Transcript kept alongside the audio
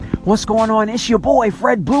What's going on? It's your boy,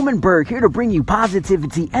 Fred Blumenberg, here to bring you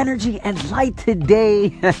positivity, energy, and light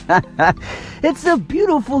today. It's a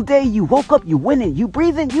beautiful day. You woke up, you winning, you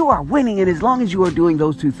breathing, you are winning. And as long as you are doing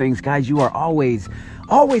those two things, guys, you are always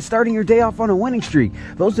starting your day off on a winning streak.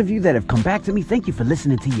 Those of you that have come back to me, thank you for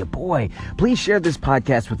listening to your boy. Please share this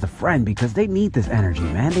podcast with a friend because they need this energy,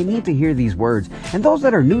 man. They need to hear these words. And those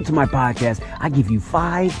that are new to my podcast, I give you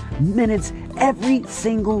 5 minutes every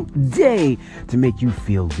single day to make you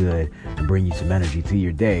feel good and bring you some energy to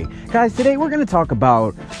your day. Guys, today we're going to talk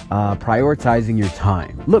about prioritizing your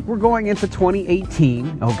time. Look, we're going into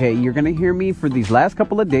 2018, okay? You're going to hear me for these last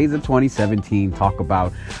couple of days of 2017 talk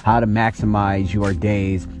about how to maximize your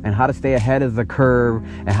days and how to stay ahead of the curve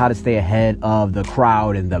and how to stay ahead of the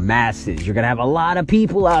crowd and the masses. You're going to have a lot of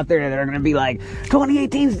people out there that are going to be like,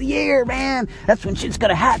 2018's the year, man. That's when shit's going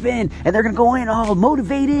to happen. And they're going to go in all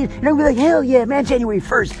motivated. And they're going to be like, hell yeah, man, January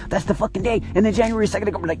 1st, that's the fucking day. And then January 2nd,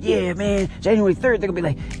 they're going to be like, yeah, man. January 3rd, they're going to be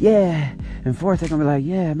like, yeah. And 4th, they're going to be like,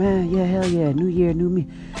 yeah, man, yeah, hell yeah, new year, new me.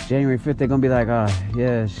 January 5th, they're going to be like, oh,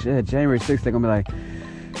 yeah, shit. January 6th, they're going to be like,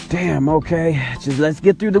 damn, okay, just let's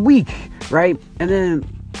get through the week, right? And then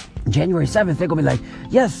January 7th, they're going to be like,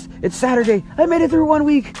 yes, it's Saturday. I made it through 1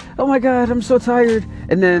 week. Oh my God, I'm so tired.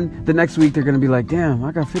 And then the next week, they're going to be like, damn,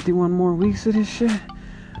 I got 51 more weeks of this shit.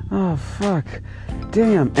 Oh, fuck.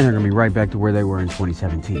 Damn. And they're going to be right back to where they were in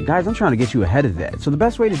 2017. Guys, I'm trying to get you ahead of that. So the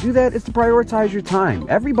best way to do that is to prioritize your time.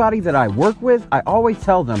 Everybody that I work with, I always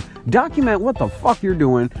tell them, document what the fuck you're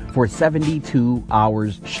doing for 72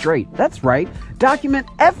 hours straight. That's right. Document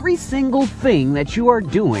every single thing that you are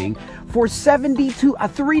doing for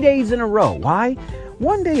 3 days in a row. Why?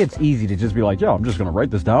 One day it's easy to just be like, yeah, I'm just going to write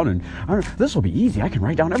this down and this will be easy. I can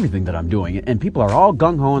write down everything that I'm doing. And people are all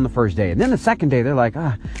gung-ho on the first day. And then the second day, they're like,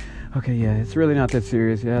 okay, yeah, it's really not that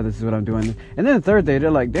serious. Yeah, this is what I'm doing. And then the third day, they're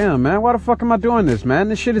like, damn, man, why the fuck am I doing this, man?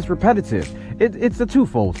 This shit is repetitive. It's a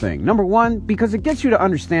twofold thing. Number one, because it gets you to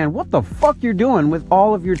understand what the fuck you're doing with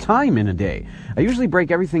all of your time in a day. I usually break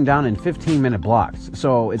everything down in 15-minute blocks.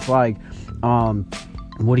 So it's like,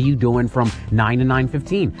 what are you doing from 9 to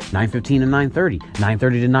 9:15, 9:15 to 9:30, 9:30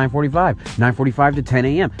 to 9:45, 9:45 to 10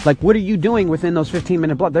 a.m.? Like, what are you doing within those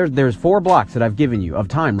 15-minute blocks? There's 4 blocks that I've given you of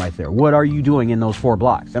time right there. What are you doing in those 4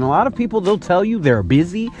 blocks? And a lot of people, they'll tell you they're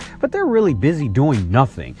busy, but they're really busy doing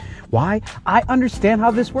nothing. Why? I understand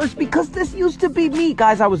how this works because this used to be me.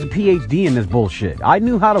 Guys, I was a PhD in this bullshit. I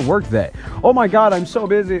knew how to work that. Oh my God, I'm so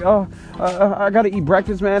busy. Oh, I got to eat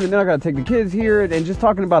breakfast, man. And then I got to take the kids here and just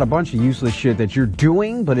talking about a bunch of useless shit that you're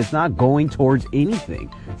doing, but it's not going towards anything.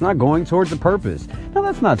 It's not going towards a purpose. Now,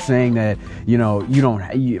 that's not saying that,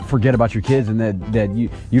 you forget about your kids and that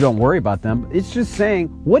you don't worry about them. It's just saying,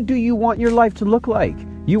 what do you want your life to look like?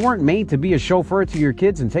 You weren't made to be a chauffeur to your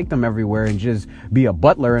kids and take them everywhere and just be a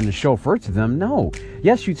butler and a chauffeur to them. No.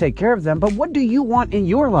 Yes, you take care of them, but what do you want in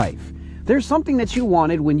your life? There's something that you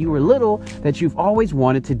wanted when you were little that you've always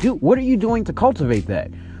wanted to do. What are you doing to cultivate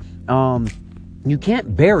that? You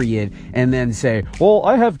can't bury it and then say, well,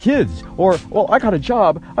 I have kids, or, well, I got a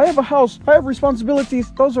job, I have a house, I have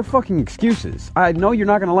responsibilities. Those are fucking excuses. I know you're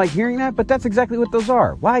not going to like hearing that, but that's exactly what those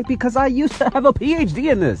are. Why? Because I used to have a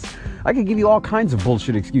PhD in this. I could give you all kinds of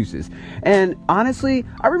bullshit excuses. And honestly,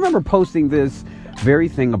 I remember posting this very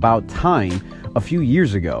thing about time a few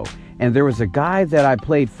years ago. And there was a guy that I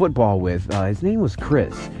played football with. His name was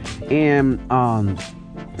Chris. And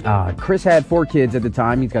Chris had 4 kids at the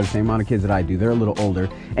time. He's got the same amount of kids that I do. They're a little older.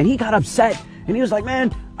 And he got upset. And he was like,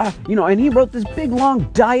 man, and he wrote this big, long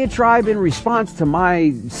diatribe in response to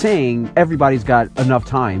my saying everybody's got enough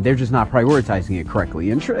time. They're just not prioritizing it correctly.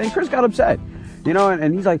 And Chris got upset.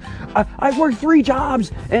 And he's like, I work 3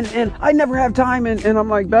 jobs and I never have time. And I'm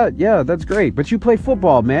like, yeah, that's great. But you play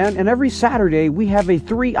football, man. And every Saturday we have a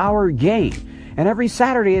 3-hour game. And every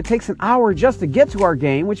Saturday it takes an hour just to get to our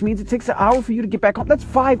game, which means it takes an hour for you to get back home. That's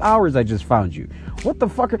 5 hours I just found you. What the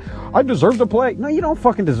fuck? I deserve to play. No, you don't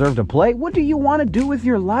fucking deserve to play. What do you want to do with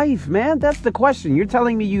your life, man? That's the question. You're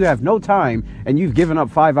telling me you have no time and you've given up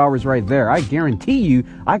 5 hours right there. I guarantee you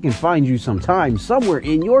I can find you some time somewhere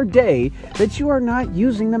in your day that you are not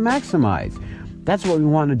using to maximize. That's what we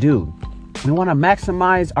want to do. We want to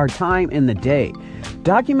maximize our time in the day.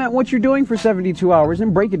 Document what you're doing for 72 hours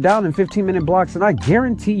and break it down in 15-minute blocks. And I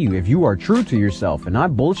guarantee you, if you are true to yourself and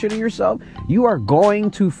not bullshitting yourself, you are going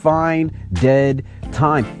to find dead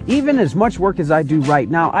time. Even as much work as I do right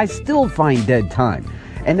now, I still find dead time.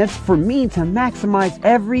 And that's for me to maximize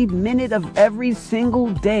every minute of every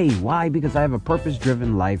single day. Why? Because I have a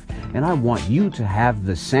purpose-driven life and I want you to have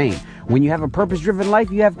the same. When you have a purpose-driven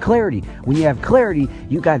life, you have clarity. When you have clarity,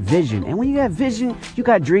 you got vision. And when you have vision, you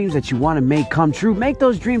got dreams that you want to make come true. Make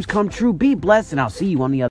those dreams come true. Be blessed, and I'll see you on the other